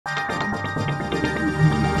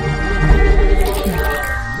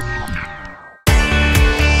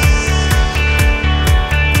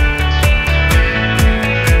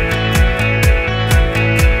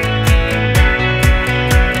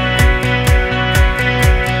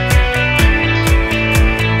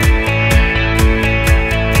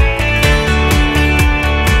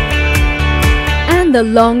And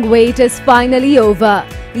the long wait is finally over.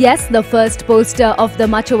 Yes, the first poster of the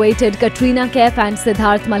much-awaited Katrina Kaif and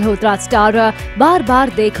Siddharth Malhotra starrer Baar Baar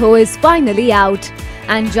Dekho is finally out.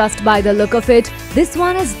 And just by the look of it, this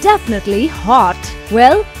one is definitely hot.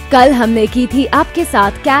 Well, कल हमने की थी आपके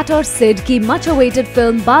साथ cat और सिड की much awaited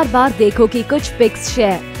film बार बार देखो की कुछ पिक्स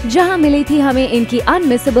शेयर, जहां मिली थी हमें इनकी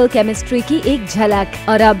अनमिसेबल केमिस्ट्री की एक झलक।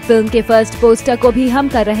 और अब फिल्म के फर्स्ट पोस्टर को भी हम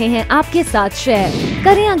कर रहे हैं आपके साथ शेयर।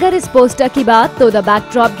 करें अगर इस पोस्टर की बात, तो the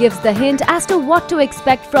backdrop gives the hint as to what to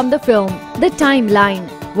expect from the film. The timeline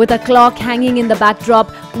with a clock hanging in the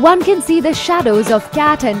backdrop, one can see the shadows of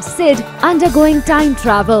Kat and Sid undergoing time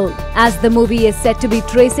travel, as the movie is said to be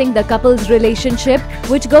tracing the couple's relationship,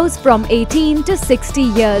 which goes from 18 to 60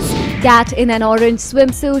 years. Kat in an orange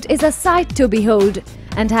swimsuit is a sight to behold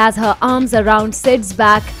and has her arms around Sid's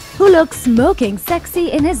back, who looks smoking sexy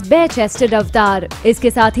in his bare-chested avatar. इसके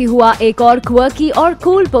साथ ही हुआ एक और quirky और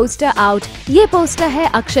cool poster out. ये poster है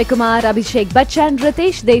Akshay Kumar, Abhishek Bachchan,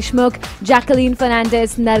 Ritesh Deshmukh, Jacqueline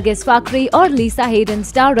Fernandes, Nargis Fakhri और लीसा Hayden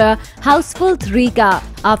starrer Housefull 3 का।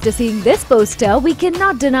 After seeing this poster, we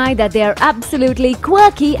cannot deny that they are absolutely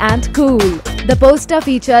quirky and cool. The poster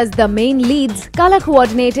features the main leads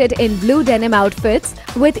color-coordinated in blue denim outfits,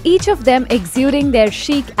 with each of them exuding their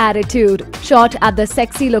chic attitude. Shot at the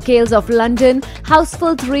sexy locales of London,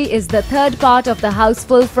 Housefull 3 is the third part of the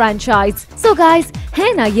Housefull franchise. So guys,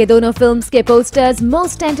 है ना ये दोनों films के posters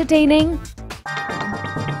most entertaining?